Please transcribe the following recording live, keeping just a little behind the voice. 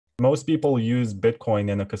Most people use Bitcoin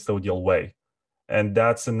in a custodial way, and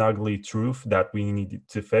that's an ugly truth that we need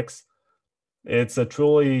to fix. It's a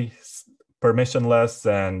truly permissionless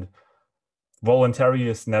and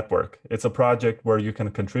voluntarious network. It's a project where you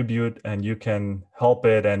can contribute and you can help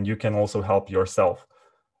it, and you can also help yourself.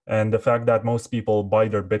 And the fact that most people buy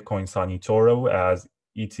their Bitcoins on eToro as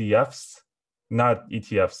ETFs, not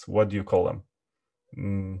ETFs, what do you call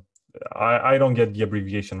them? I don't get the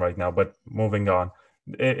abbreviation right now, but moving on.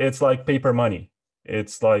 It's like paper money.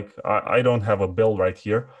 It's like, I don't have a bill right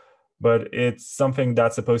here, but it's something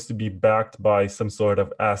that's supposed to be backed by some sort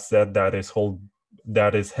of asset that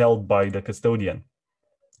is held by the custodian.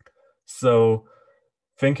 So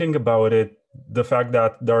thinking about it, the fact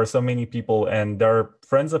that there are so many people, and there are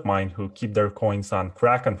friends of mine who keep their coins on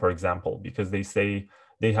Kraken, for example, because they say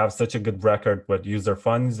they have such a good record with user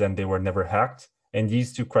funds and they were never hacked. And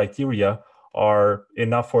these two criteria are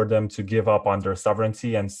enough for them to give up on their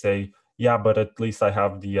sovereignty and say, yeah, but at least I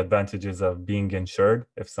have the advantages of being insured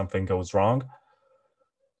if something goes wrong.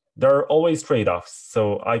 There are always trade-offs,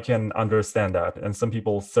 so I can understand that. And some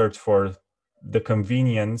people search for the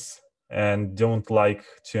convenience and don't like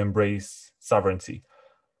to embrace sovereignty.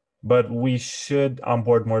 But we should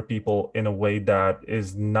onboard more people in a way that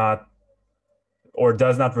is not, or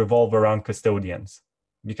does not revolve around custodians,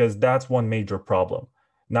 because that's one major problem.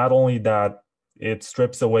 Not only that, it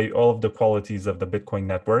strips away all of the qualities of the Bitcoin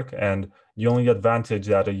network, and the only advantage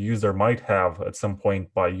that a user might have at some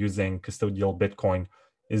point by using custodial Bitcoin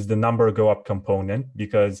is the number go up component,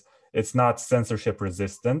 because it's not censorship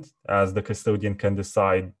resistant, as the custodian can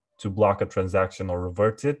decide to block a transaction or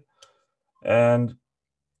revert it. And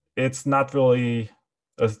it's not really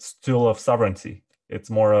a tool of sovereignty. It's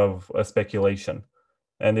more of a speculation.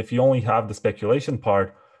 And if you only have the speculation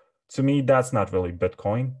part, to me, that's not really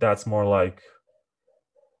Bitcoin. That's more like,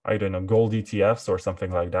 I don't know, gold ETFs or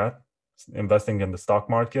something like that. Investing in the stock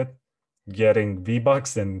market, getting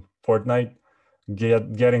V-Bucks in Fortnite,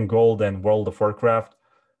 getting gold in World of Warcraft.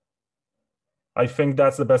 I think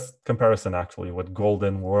that's the best comparison, actually, with gold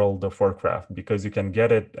in World of Warcraft, because you can get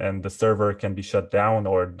it and the server can be shut down,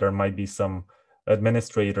 or there might be some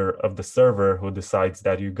administrator of the server who decides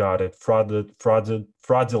that you got it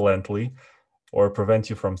fraudulently, or prevent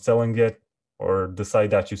you from selling it, or decide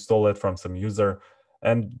that you stole it from some user.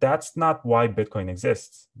 And that's not why Bitcoin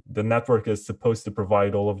exists. The network is supposed to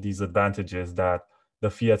provide all of these advantages that the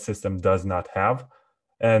fiat system does not have.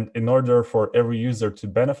 And in order for every user to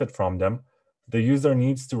benefit from them, the user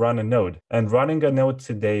needs to run a node. And running a node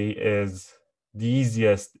today is the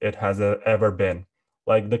easiest it has ever been.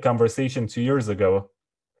 Like the conversation 2 years ago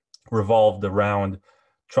revolved around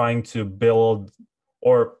trying to build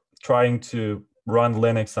or trying to run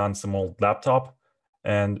Linux on some old laptop,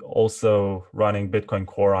 and also running Bitcoin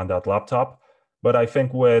Core on that laptop. But I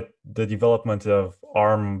think with the development of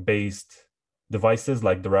ARM-based devices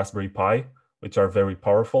like the Raspberry Pi, which are very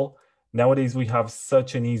powerful, nowadays we have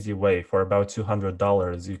such an easy way. For about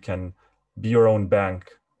 $200, you can be your own bank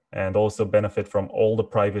and also benefit from all the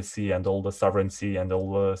privacy and all the sovereignty and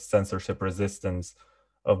all the censorship resistance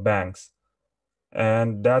of banks.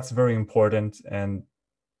 And that's very important. And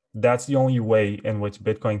that's the only way in which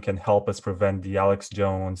Bitcoin can help us prevent the Alex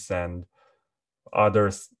Jones and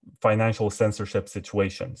other financial censorship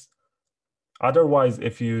situations. Otherwise,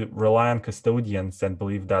 if you rely on custodians and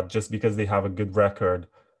believe that just because they have a good record,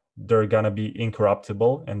 they're going to be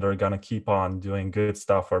incorruptible and they're going to keep on doing good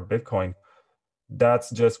stuff for Bitcoin, that's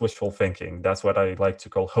just wishful thinking. That's what I like to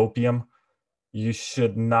call hopium. You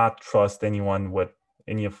should not trust anyone with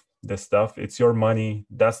any of this stuff. It's your money.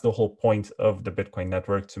 That's the whole point of the Bitcoin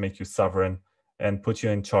network, to make you sovereign and put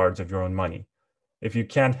you in charge of your own money. If you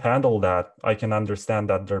can't handle that, I can understand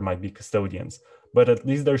that there might be custodians, but at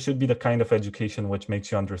least there should be the kind of education which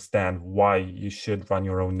makes you understand why you should run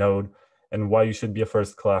your own node and why you should be a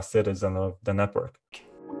first-class citizen of the network.